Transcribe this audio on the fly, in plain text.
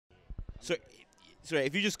So, sorry,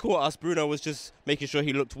 if you just caught us, Bruno was just making sure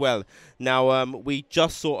he looked well. Now, we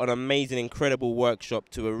just saw an amazing, incredible workshop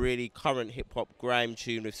to a really current hip-hop grime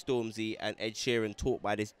tune with Stormzy and Ed Sheeran taught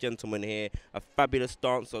by this gentleman here, a fabulous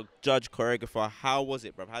dancer, judge, choreographer. How was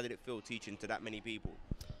it, bruv? How did it feel teaching to that many people?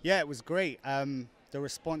 Yeah, it was great. The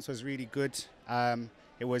response was really good.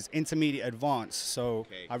 It was intermediate advanced, so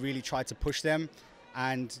I really tried to push them.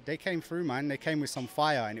 And they came through, man. They came with some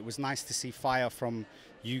fire, and it was nice to see fire from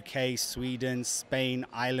UK, Sweden, Spain,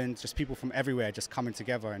 Ireland, just people from everywhere just coming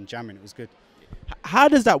together and jamming. It was good. How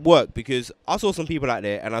does that work? Because I saw some people out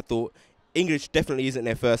there and I thought English definitely isn't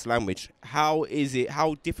their first language. How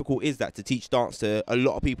difficult is that to teach dance to a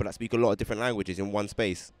lot of people that speak a lot of different languages in one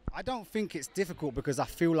space? I don't think it's difficult because I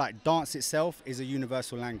feel like dance itself is a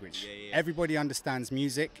universal language. Everybody understands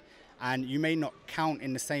music, and you may not count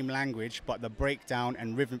in the same language, but the breakdown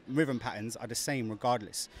and rhythm patterns are the same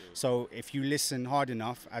regardless. So if you listen hard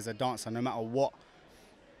enough as a dancer, no matter what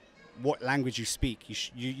language you speak,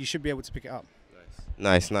 you should be able to pick it up.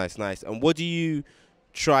 Nice. And what do you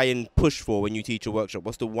try and push for when you teach a workshop?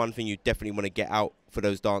 What's the one thing you definitely want to get out for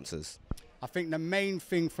those dancers? I think the main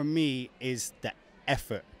thing for me is the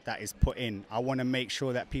effort that is put in. I want to make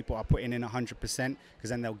sure that people are putting in 100% because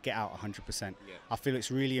then they'll get out 100%. I feel it's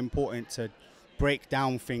really important to break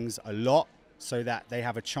down things a lot so that they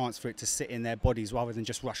have a chance for it to sit in their bodies rather than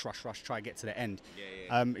just rush, try to get to the end.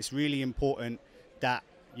 It's really important that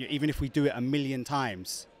even if we do it a million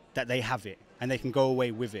times, that they have it and they can go away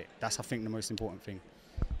with it. That's, I think, the most important thing.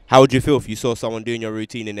 How would you feel if you saw someone doing your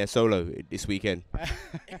routine in their solo this weekend?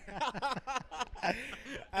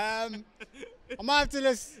 I might have to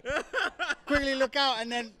just quickly look out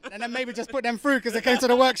and then maybe just put them through because they came to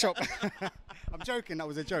the workshop. I'm joking. That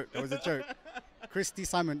was a joke. Christy,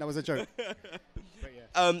 Simon, that was a joke. But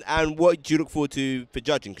yeah. And what do you look forward to for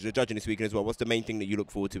judging? Because you're judging this weekend as well. What's the main thing that you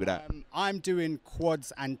look forward to with that? I'm doing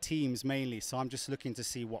quads and teams mainly, so I'm just looking to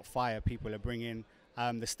see what fire people are bringing.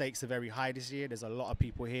 The stakes are very high this year. There's a lot of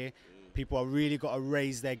people here. People are really got to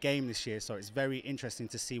raise their game this year, so it's very interesting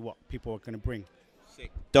to see what people are going to bring. Sick.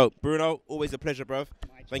 Dope. Bruno, always a pleasure, bruv.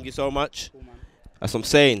 Thank you so much. Cool, man. That's what I'm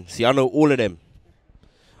saying. See, I know all of them.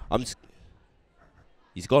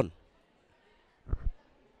 He's gone.